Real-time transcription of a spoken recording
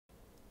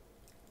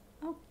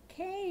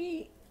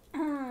Okay,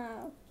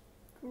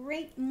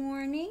 great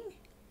morning.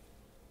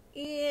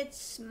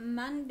 It's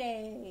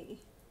Monday,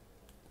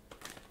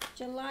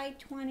 July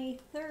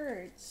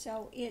 23rd,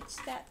 so it's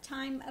that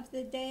time of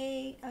the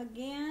day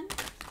again.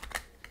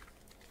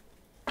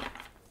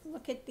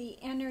 Look at the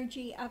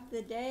energy of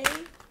the day.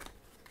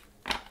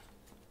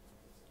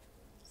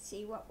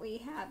 See what we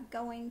have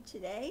going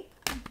today.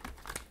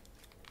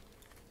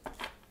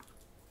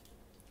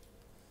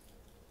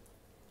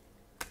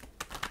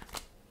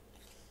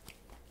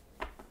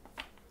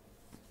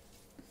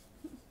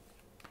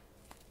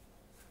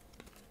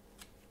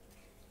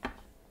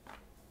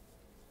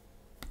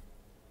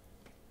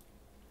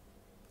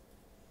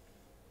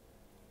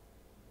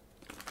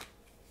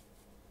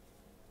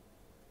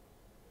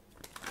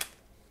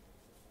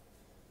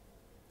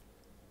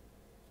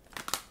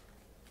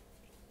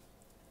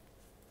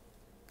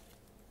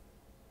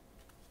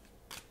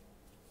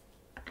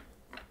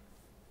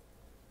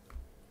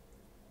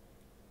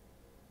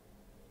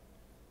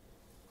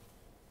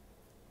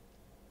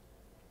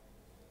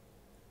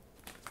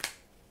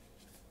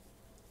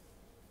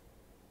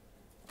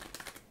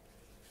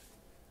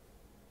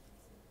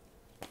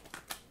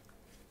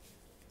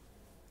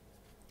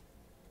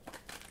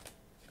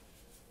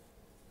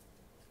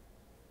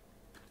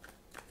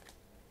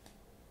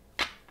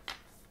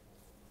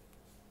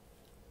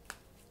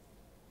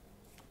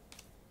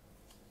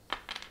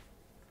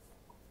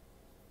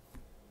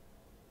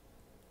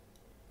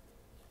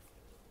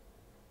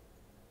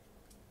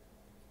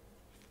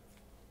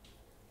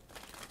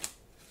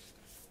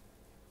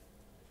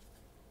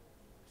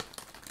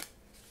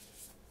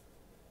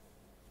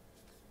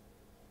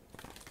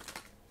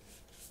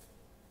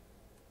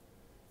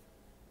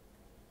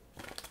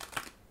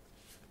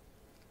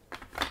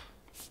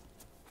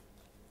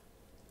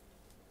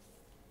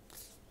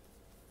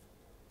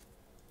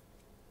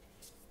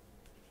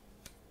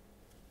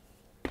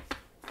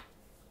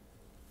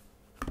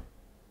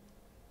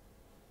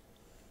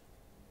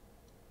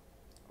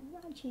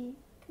 Raji,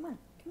 come on,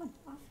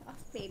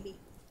 off, baby.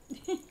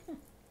 He's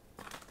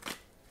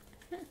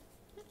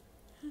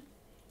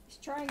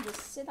trying to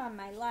sit on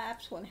my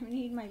laps when I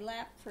need my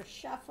lap for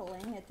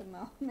shuffling at the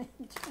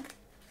moment.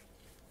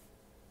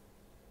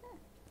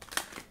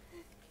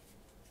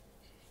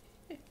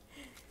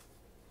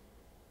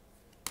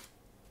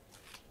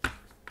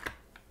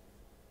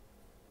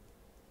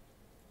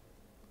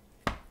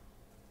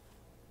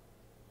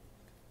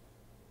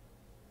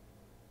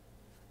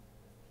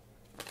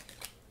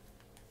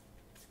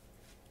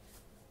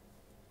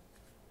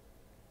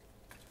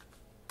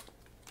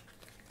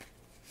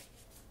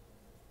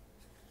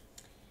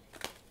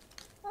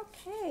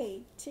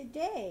 Okay,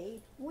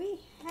 today we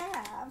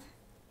have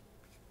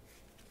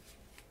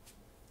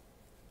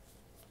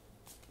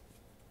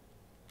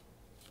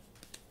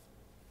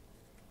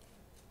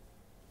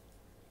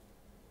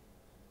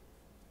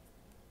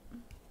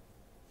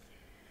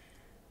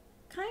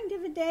kind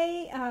of a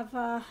day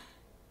of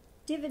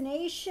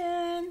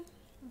divination,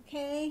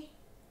 okay?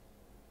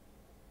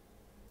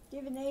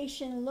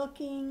 Divination,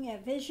 looking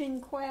at vision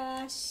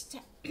quest,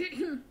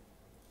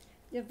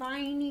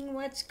 divining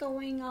what's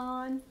going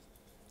on.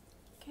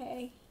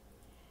 Okay,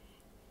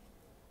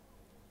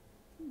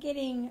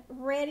 getting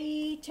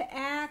ready to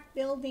act,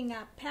 building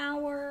up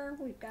power.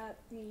 We've got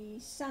the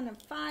Son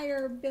of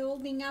Fire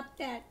building up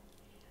that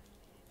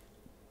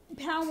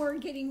power,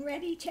 getting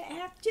ready to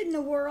act in the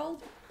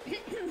world.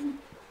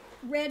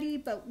 Ready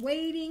but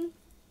waiting,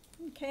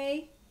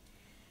 okay?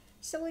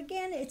 So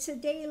again, it's a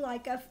day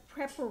like of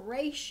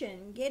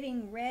preparation,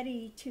 getting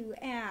ready to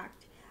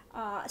act,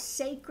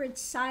 sacred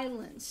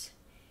silence,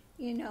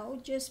 you know,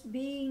 just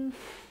being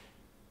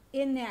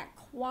in that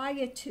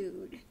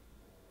quietude,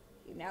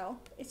 you know.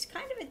 It's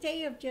kind of a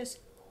day of just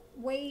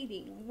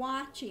waiting,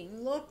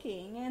 watching,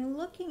 looking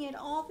at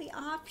all the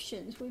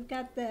options. We've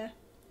got the,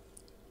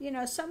 you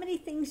know, so many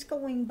things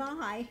going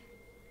by.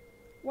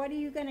 What are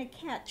you going to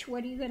catch?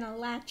 What are you going to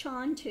latch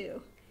on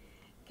to?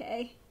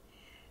 Okay?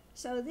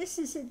 So this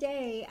is a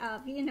day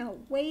of, you know,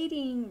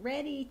 waiting,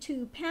 ready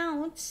to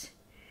pounce,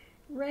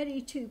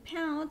 looking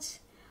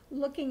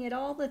at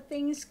all the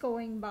things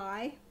going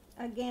by.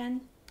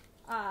 Again,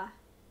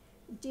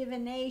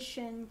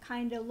 divination,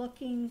 kind of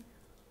looking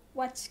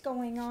what's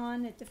going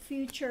on at the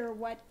future,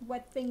 what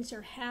things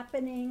are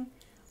happening,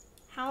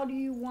 how do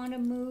you want to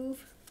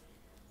move.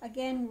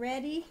 Again,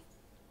 ready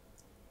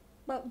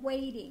but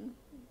waiting.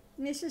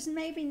 This is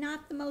maybe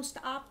not the most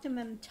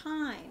optimum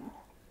time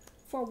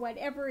for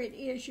whatever it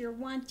is you're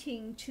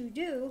wanting to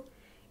do.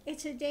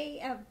 It's a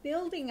day of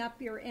building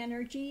up your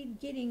energy,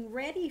 getting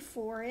ready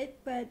for it,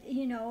 but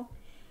you know,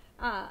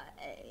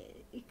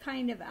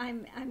 kind of,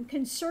 I'm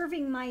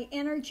conserving my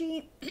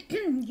energy,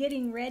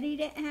 getting ready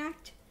to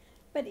act,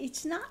 but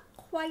it's not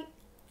quite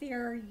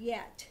there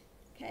yet,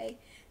 okay?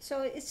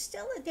 So it's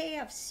still a day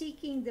of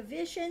seeking the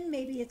vision.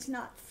 Maybe it's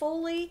not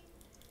fully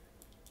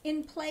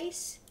in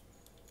place,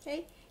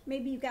 okay?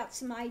 Maybe you've got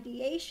some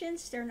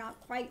ideations, they're not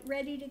quite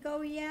ready to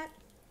go yet,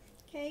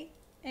 okay?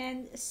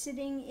 And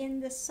sitting in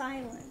the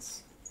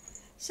silence.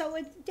 So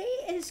a day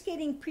is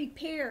getting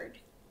prepared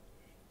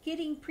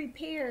getting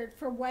prepared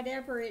for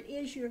whatever it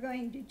is you're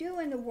going to do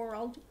in the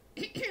world,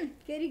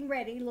 getting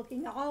ready,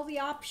 looking at all the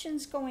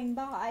options going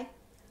by,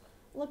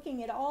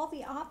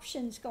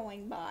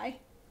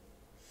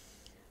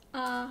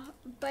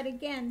 but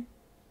again,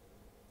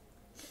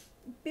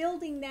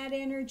 building that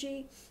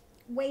energy,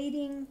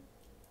 waiting,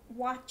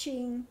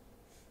 watching,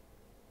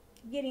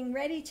 getting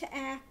ready to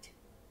act,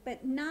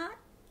 but not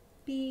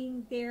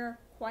being there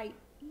quite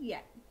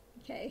yet,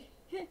 okay?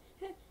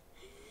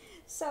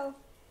 So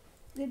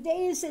the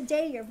day is a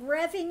day of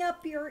revving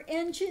up your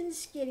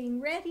engines, getting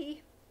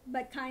ready,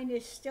 but kind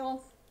of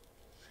still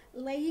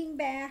laying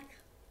back,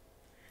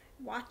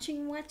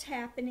 watching what's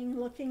happening,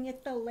 looking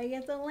at the lay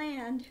of the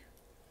land,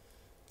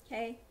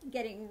 okay?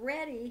 Getting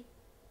ready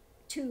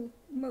to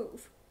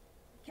move,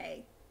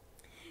 okay?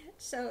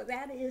 So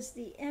that is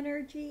the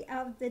energy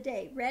of the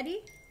day.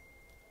 Ready,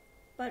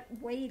 but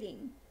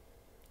waiting,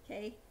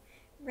 okay?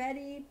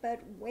 Ready,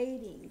 but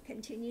waiting.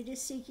 Continue to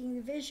seeking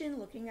the vision,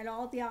 looking at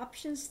all the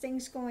options,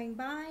 things going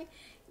by,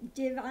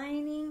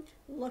 divining,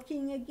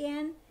 looking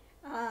again,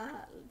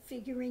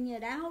 figuring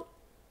it out,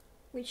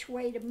 which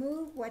way to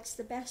move, what's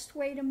the best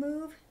way to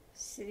move,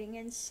 sitting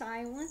in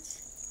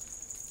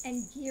silence,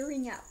 and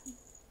gearing up,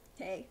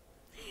 okay?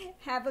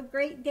 Have a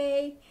great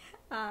day,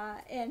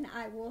 and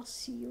I will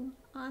see you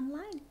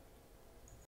online.